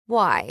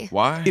Why?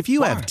 Why? If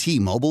you have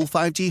T-Mobile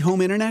 5G home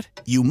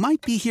internet, you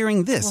might be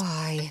hearing this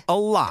Why? a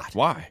lot.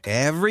 Why?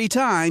 Every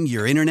time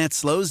your internet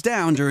slows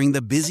down during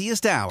the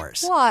busiest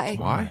hours. Why?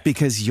 Why?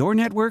 Because your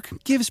network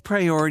gives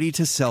priority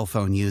to cell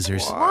phone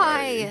users.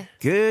 Why?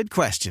 Good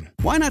question.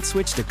 Why not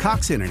switch to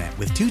Cox Internet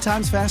with 2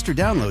 times faster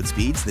download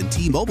speeds than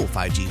T-Mobile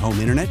 5G home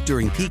internet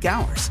during peak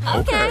hours?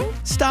 Okay.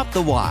 Stop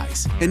the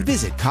whys and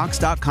visit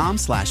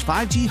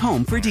cox.com/5G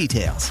home for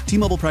details.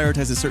 T-Mobile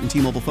prioritizes certain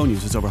T-Mobile phone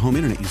users over home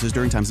internet users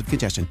during times of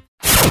congestion.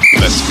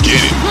 Let's get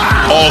it.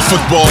 All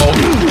football,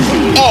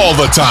 all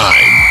the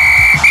time.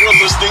 You're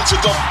listening to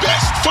the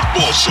best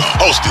football show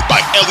hosted by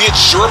Elliot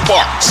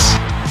Shore-Parks.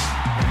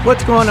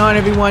 What's going on,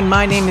 everyone?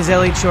 My name is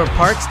Elliot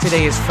Shore-Parks.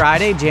 Today is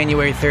Friday,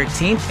 January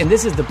 13th, and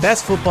this is the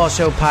Best Football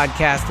Show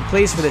podcast, the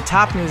place for the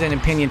top news and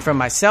opinion from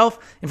myself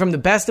and from the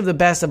best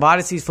of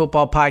Odyssey's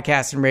football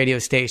podcasts and radio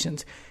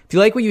stations. If you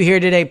like what you hear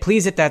today,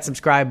 please hit that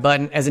subscribe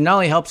button, as it not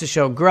only helps the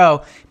show grow,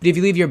 but if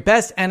you leave your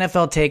best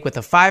NFL take with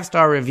a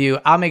 5-star review,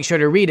 I'll make sure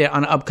to read it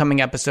on an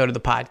upcoming episode of the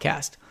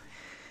podcast.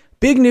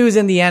 Big news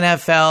in the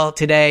NFL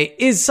today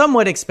is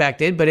somewhat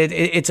expected, but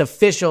it's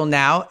official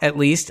now, at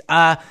least.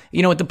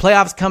 With the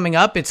playoffs coming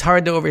up, it's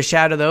hard to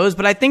overshadow those,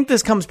 but I think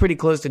this comes pretty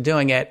close to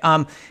doing it.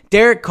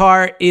 Derek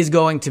Carr is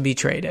going to be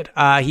traded.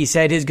 He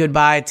said his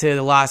goodbye to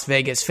the Las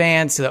Vegas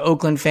fans, to the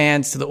Oakland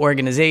fans, to the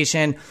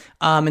organization.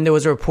 And there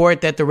was a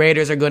report that the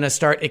Raiders are going to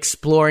start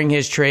exploring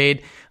his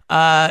trade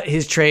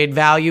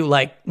value.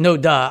 Like, no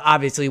duh,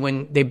 obviously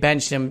when they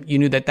benched him, you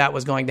knew that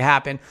was going to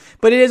happen,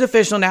 but it is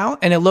official now,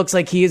 and it looks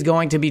like he is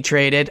going to be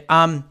traded.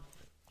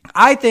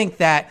 I think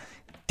that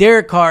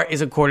Derek Carr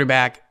is a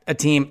quarterback a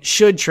team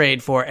should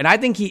trade for, and I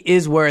think he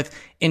is worth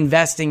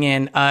investing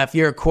in if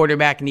you're a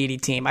quarterback needy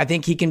team. I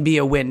think he can be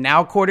a win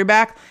now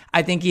quarterback.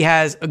 I think he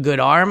has a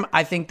good arm.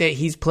 I think that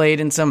he's played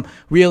in some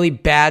really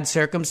bad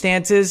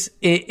circumstances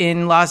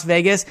in Las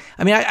Vegas.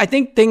 I mean, I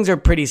think things are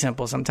pretty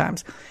simple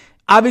sometimes.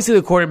 Obviously,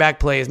 the quarterback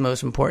play is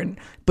most important,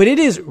 but it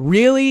is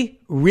really,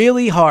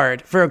 really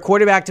hard for a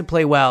quarterback to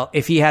play well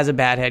if he has a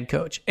bad head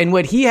coach. And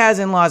what he has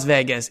in Las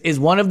Vegas is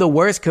one of the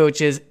worst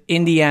coaches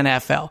in the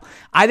NFL.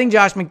 I think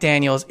Josh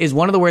McDaniels is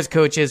one of the worst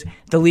coaches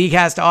the league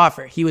has to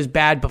offer. He was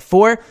bad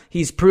before.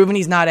 He's proven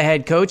he's not a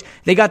head coach.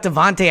 They got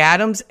Davante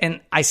Adams,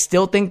 and I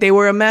still think they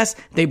were a mess.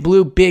 They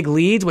blew big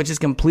leads, which is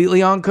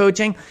completely on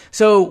coaching.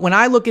 So when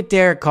I look at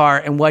Derek Carr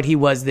and what he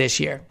was this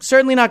year,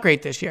 certainly not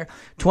great this year.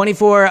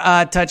 24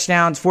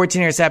 touchdowns,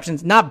 14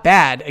 interceptions, not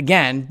bad,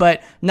 again,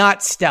 but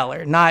not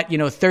stellar, not,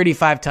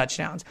 35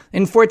 touchdowns.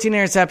 And 14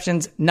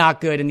 interceptions,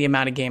 not good in the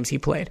amount of games he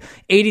played.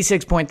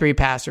 86.3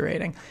 passer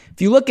rating.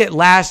 If you look at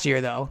last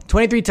year, though,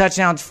 23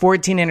 touchdowns,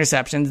 14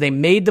 interceptions. They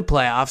made the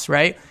playoffs,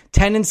 right?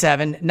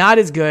 10-7, not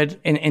as good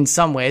in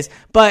some ways,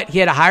 but he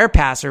had a higher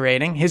passer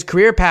rating. His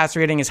career passer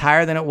rating is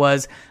higher than it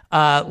was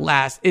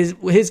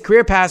his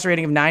career passer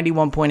rating of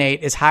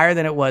 91.8 is higher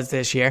than it was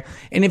this year.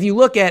 And if you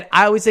look at,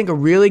 I always think a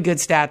really good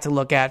stat to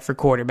look at for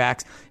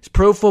quarterbacks,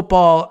 Pro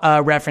Football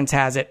Reference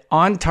has it,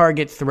 on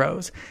target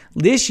throws.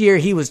 This year,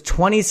 he was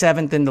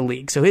 27th in the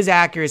league. So his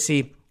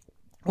accuracy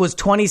was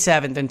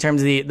 27th in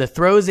terms of the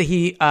throws that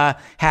he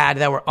had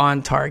that were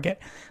on target.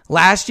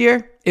 Last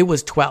year, it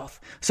was 12th.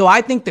 So I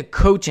think the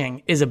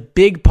coaching is a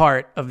big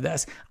part of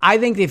this. I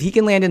think if he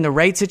can land in the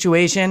right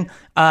situation,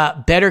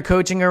 better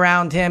coaching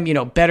around him,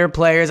 better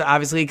players,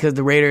 obviously, because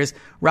the Raiders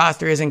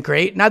roster isn't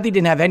great. Not that he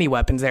didn't have any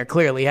weapons there,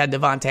 clearly. He had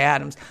Davante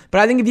Adams.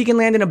 But I think if he can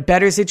land in a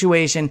better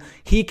situation,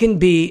 he can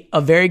be a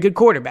very good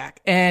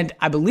quarterback. And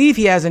I believe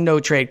he has a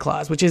no-trade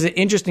clause, which is an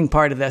interesting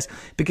part of this,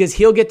 because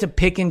he'll get to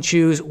pick and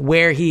choose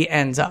where he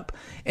ends up.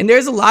 And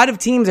there's a lot of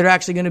teams that are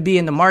actually going to be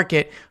in the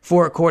market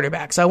for a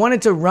quarterback. So I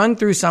wanted to run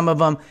through some of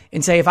them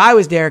and say, if I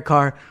was Derek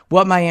Carr,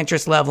 what my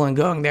interest level in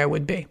going there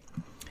would be.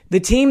 The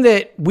team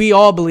that we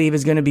all believe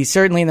is going to be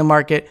certainly in the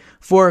market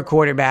for a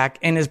quarterback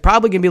and is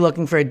probably going to be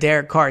looking for a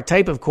Derek Carr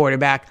type of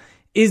quarterback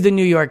is the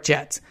New York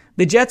Jets.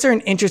 The Jets are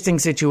an interesting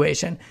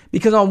situation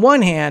because on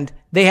one hand,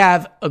 they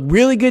have a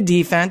really good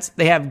defense.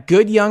 They have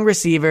good young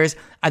receivers.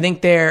 I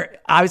think they're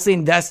obviously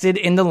invested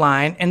in the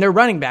line, and their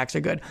running backs are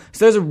good.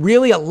 So there's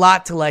really a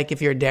lot to like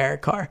if you're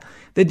Derek Carr.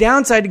 The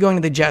downside to going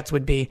to the Jets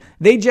would be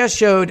they just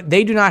showed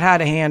they do not know how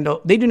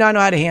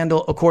to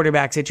handle a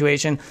quarterback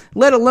situation,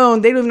 let alone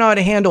they don't even know how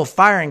to handle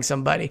firing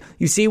somebody.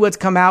 You see what's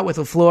come out with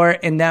LaFleur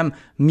and them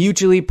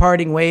mutually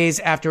parting ways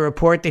after a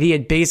report that he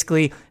had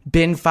basically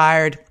been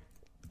fired.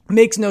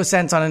 Makes no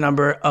sense on a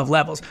number of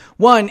levels.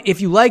 One, if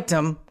you liked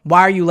him,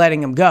 why are you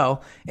letting him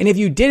go? And if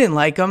you didn't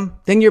like him,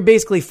 then you're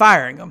basically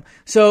firing him.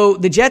 So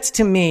the Jets,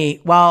 to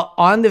me, while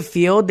on the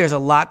field, there's a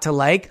lot to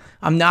like.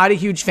 I'm not a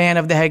huge fan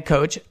of the head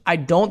coach. I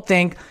don't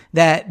think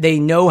that they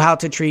know how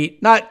to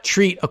not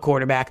treat a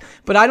quarterback,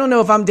 but I don't know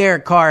if I'm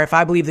Derek Carr, if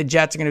I believe the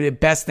Jets are going to be the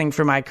best thing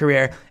for my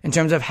career in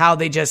terms of how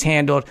they just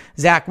handled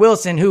Zach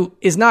Wilson, who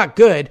is not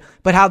good,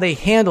 but how they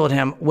handled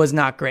him was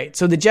not great.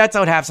 So the Jets, I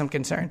would have some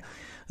concern.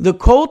 The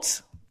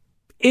Colts,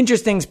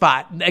 Interesting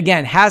spot.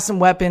 Again, has some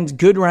weapons,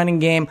 good running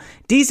game,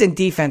 decent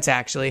defense,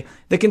 actually.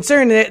 The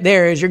concern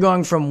there is you're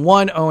going from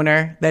one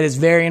owner that is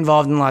very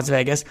involved in Las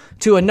Vegas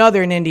to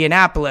another in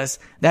Indianapolis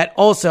that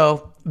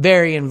also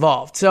very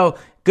involved. So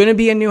going to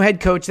be a new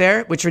head coach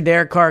there, which for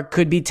Derek Carr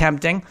could be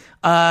tempting.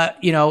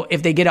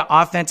 If they get an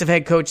offensive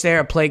head coach there,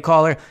 a play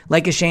caller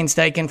like a Shane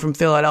Steichen from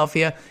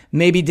Philadelphia,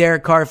 maybe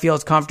Derek Carr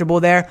feels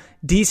comfortable there.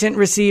 Decent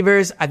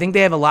receivers. I think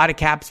they have a lot of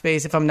cap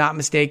space, if I'm not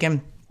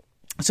mistaken.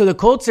 So the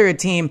Colts are a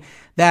team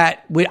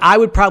that I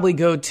would probably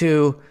go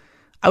to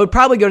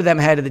them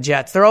ahead of the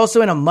Jets. They're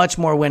also in a much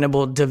more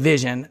winnable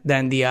division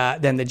than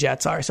the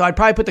Jets are. So I'd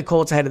probably put the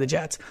Colts ahead of the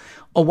Jets.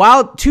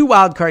 Two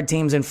wild card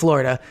teams in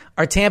Florida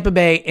are Tampa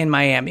Bay and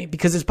Miami,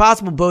 because it's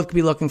possible both could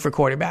be looking for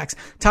quarterbacks.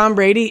 Tom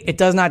Brady, it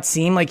does not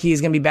seem like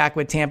he's going to be back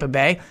with Tampa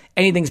Bay.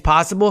 Anything's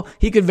possible.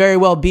 He could very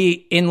well be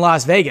in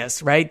Las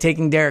Vegas, right?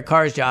 Taking Derek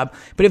Carr's job.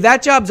 But if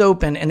that job's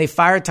open and they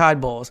fire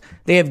Todd Bowles,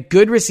 they have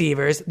good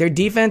receivers. Their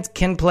defense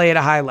can play at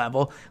a high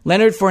level.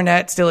 Leonard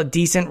Fournette, still a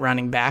decent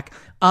running back.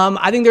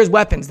 I think there's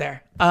weapons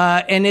there.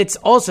 And it's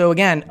also,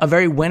 again, a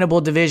very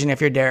winnable division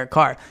if you're Derek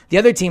Carr. The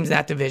other teams in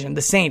that division,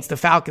 the Saints, the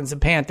Falcons, the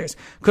Panthers,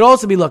 could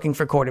also be looking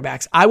for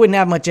quarterbacks. I wouldn't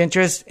have much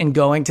interest in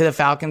going to the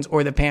Falcons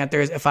or the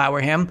Panthers if I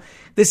were him.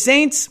 The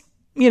Saints,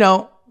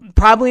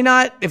 probably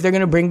not. If they're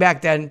going to bring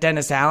back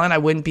Dennis Allen, I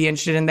wouldn't be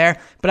interested in there.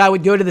 But I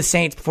would go to the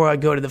Saints before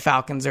I'd go to the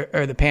Falcons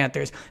or the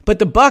Panthers. But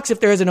the Bucs, if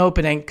there is an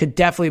opening, could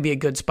definitely be a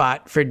good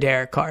spot for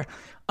Derek Carr.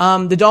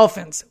 The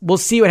Dolphins, we'll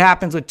see what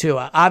happens with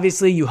Tua.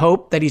 Obviously, you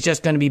hope that he's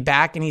just going to be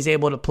back and he's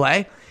able to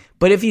play.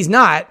 But if he's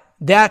not,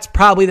 that's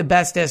probably the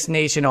best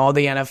destination of all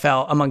the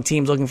NFL among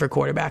teams looking for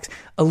quarterbacks.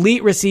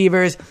 Elite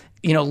receivers,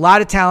 a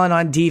lot of talent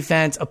on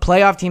defense, a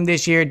playoff team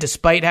this year,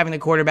 despite having the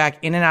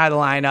quarterback in and out of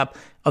the lineup,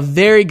 a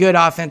very good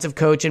offensive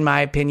coach, in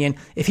my opinion.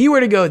 If he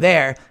were to go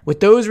there with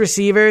those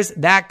receivers,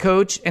 that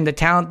coach, and the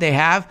talent they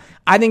have,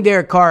 I think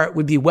Derek Carr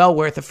would be well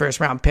worth a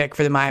first-round pick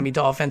for the Miami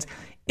Dolphins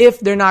if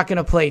they're not going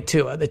to play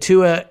Tua. The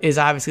Tua is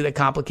obviously the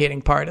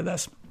complicating part of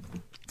this.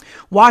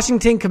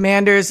 Washington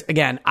Commanders,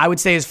 again, I would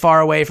stay as far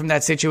away from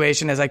that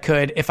situation as I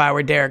could if I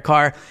were Derek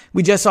Carr.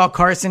 We just saw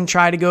Carson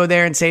try to go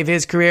there and save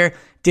his career.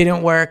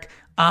 Didn't work.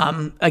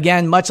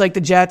 Again, much like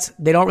the Jets,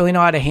 they don't really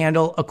know how to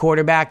handle a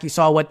quarterback. You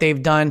saw what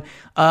they've done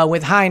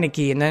with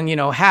Heineke and then,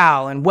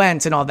 Hal and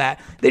Wentz and all that.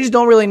 They just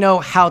don't really know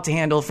how to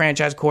handle a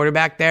franchise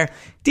quarterback there.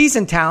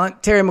 Decent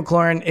talent. Terry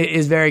McLaurin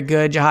is very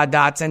good. Jahad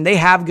Dotson. They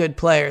have good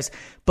players.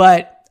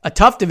 But a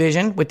tough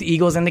division with the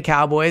Eagles and the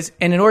Cowboys,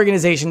 and an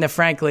organization that,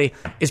 frankly,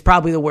 is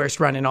probably the worst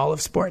run in all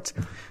of sports.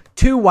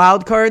 Two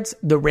wild cards,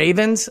 the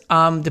Ravens,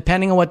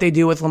 depending on what they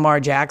do with Lamar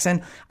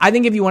Jackson. I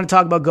think if you want to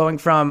talk about going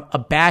from a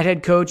bad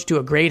head coach to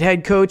a great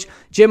head coach,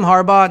 Jim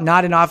Harbaugh,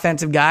 not an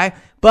offensive guy,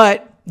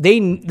 but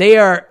they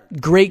are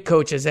great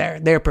coaches there.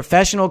 They're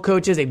professional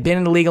coaches. They've been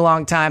in the league a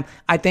long time.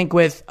 I think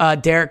with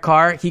Derek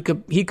Carr, he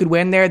could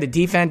win there. The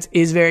defense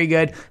is very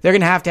good. They're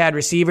going to have to add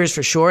receivers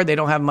for sure. They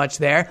don't have much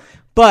there.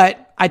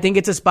 But I think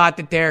it's a spot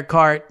that Derek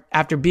Carr,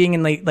 after being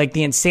in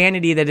the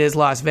insanity that is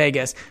Las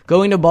Vegas,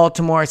 going to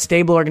Baltimore,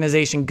 stable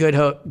organization, good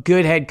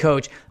head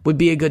coach, would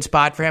be a good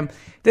spot for him.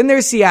 Then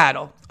there's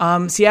Seattle.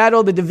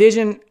 Seattle, the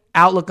division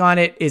outlook on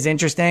it is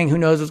interesting. Who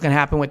knows what's going to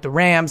happen with the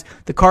Rams?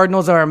 The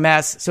Cardinals are a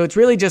mess. So it's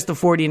really just the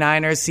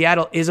 49ers.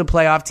 Seattle is a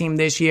playoff team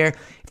this year.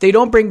 If they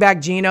don't bring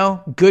back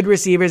Geno, good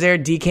receivers there,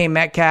 DK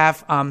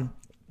Metcalf,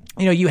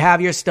 you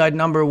have your stud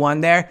number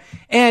one there.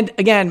 And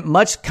again,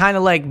 much kind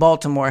of like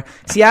Baltimore,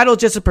 Seattle's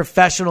just a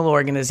professional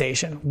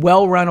organization,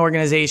 well-run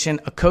organization,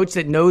 a coach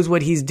that knows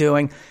what he's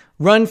doing.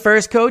 Run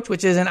first coach,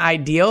 which isn't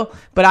ideal,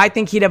 but I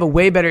think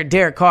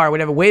Derek Carr would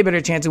have a way better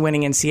chance of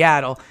winning in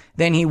Seattle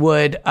than he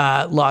would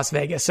Las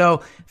Vegas.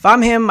 So if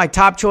I'm him, my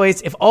top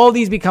choice, if all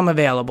these become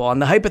available, on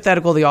the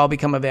hypothetical they all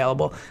become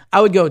available,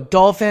 I would go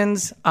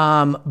Dolphins,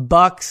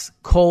 Bucks,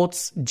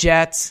 Colts,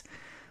 Jets,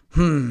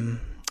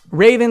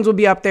 Ravens would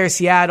be up there,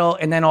 Seattle,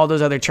 and then all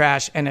those other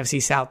trash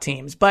NFC South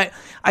teams. But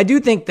I do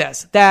think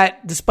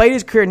that despite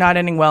his career not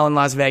ending well in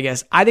Las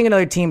Vegas, I think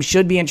another team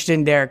should be interested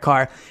in Derek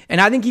Carr, and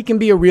I think he can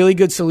be a really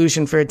good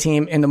solution for a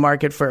team in the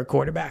market for a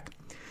quarterback.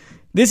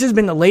 This has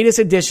been the latest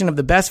edition of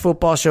the Best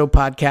Football Show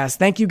podcast.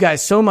 Thank you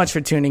guys so much for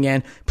tuning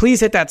in.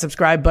 Please hit that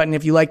subscribe button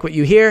if you like what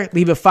you hear.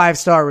 Leave a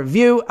 5-star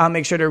review. I'll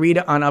make sure to read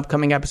it on an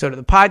upcoming episode of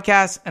the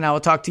podcast, and I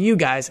will talk to you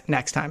guys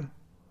next time.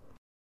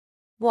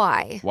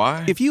 Why?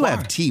 If you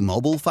have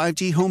T-Mobile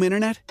 5G home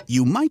internet,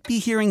 you might be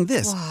hearing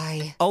this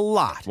a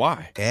lot.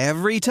 Why?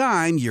 Every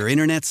time your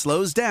internet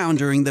slows down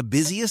during the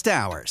busiest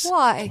hours.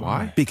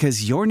 Why?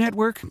 Because your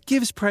network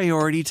gives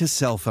priority to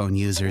cell phone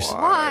users.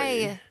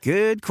 Why?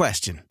 Good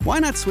question. Why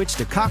not switch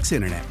to Cox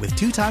Internet with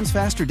 2 times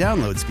faster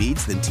download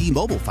speeds than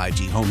T-Mobile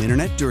 5G home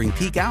internet during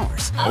peak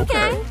hours?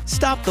 Okay.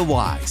 Stop the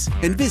whys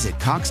and visit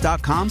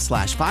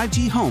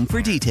Cox.com/5G home for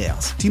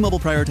details. T-Mobile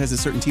prioritizes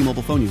certain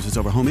T-Mobile phone users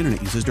over home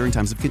internet users during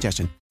times of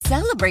congestion.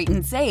 Celebrate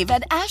and save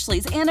at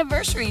Ashley's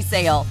Anniversary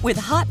Sale. With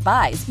Hot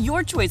Buys,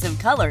 your choice of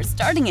colors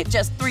starting at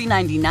just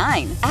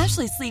 $3.99.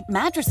 Ashley Sleep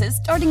mattresses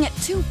starting at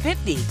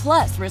 $2.50.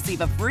 Plus,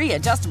 receive a free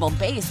adjustable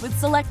base with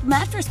select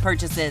mattress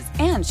purchases.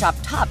 And shop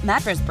top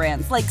mattress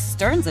brands like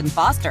Stearns &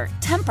 Foster,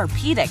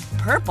 Tempur-Pedic,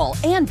 Purple,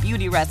 and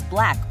Beautyrest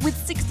Black with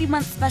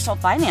 60-month special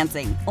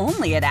financing.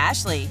 Only at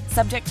Ashley.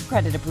 Subject to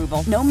credit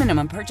approval. No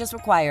minimum purchase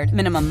required.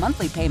 Minimum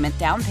monthly payment,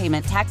 down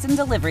payment, tax, and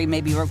delivery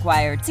may be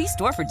required. See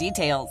store for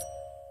details.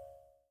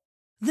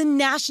 The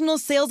national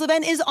sales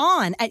event is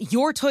on at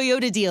your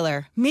Toyota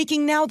dealer,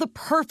 making now the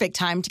perfect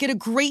time to get a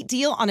great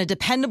deal on a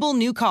dependable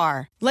new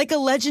car. Like a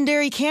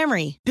legendary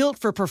Camry, built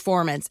for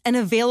performance and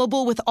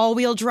available with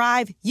all-wheel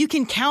drive, you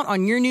can count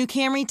on your new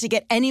Camry to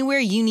get anywhere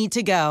you need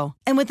to go.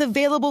 And with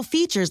available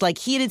features like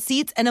heated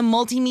seats and a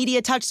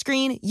multimedia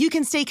touchscreen, you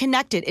can stay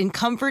connected in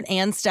comfort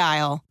and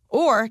style.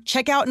 Or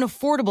check out an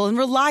affordable and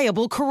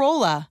reliable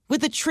Corolla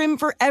with a trim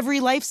for every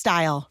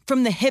lifestyle.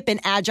 From the hip and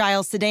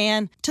agile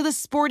sedan to the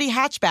sporty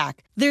hatchback,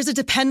 there's a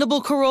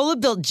dependable Corolla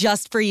built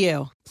just for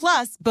you.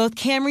 Plus, both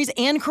Camrys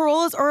and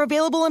Corollas are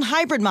available in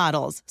hybrid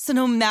models, so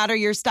no matter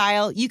your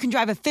style, you can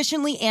drive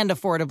efficiently and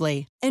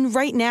affordably. And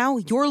right now,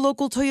 your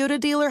local Toyota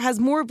dealer has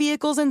more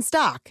vehicles in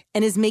stock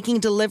and is making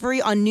delivery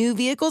on new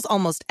vehicles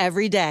almost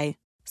every day.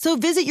 So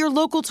visit your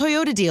local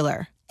Toyota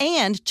dealer.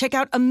 And check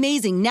out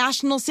amazing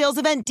national sales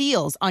event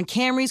deals on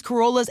Camrys,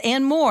 Corollas,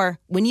 and more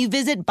when you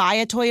visit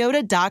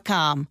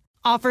buyatoyota.com.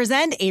 Offers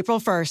end April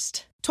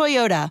 1st.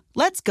 Toyota,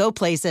 let's go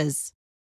places.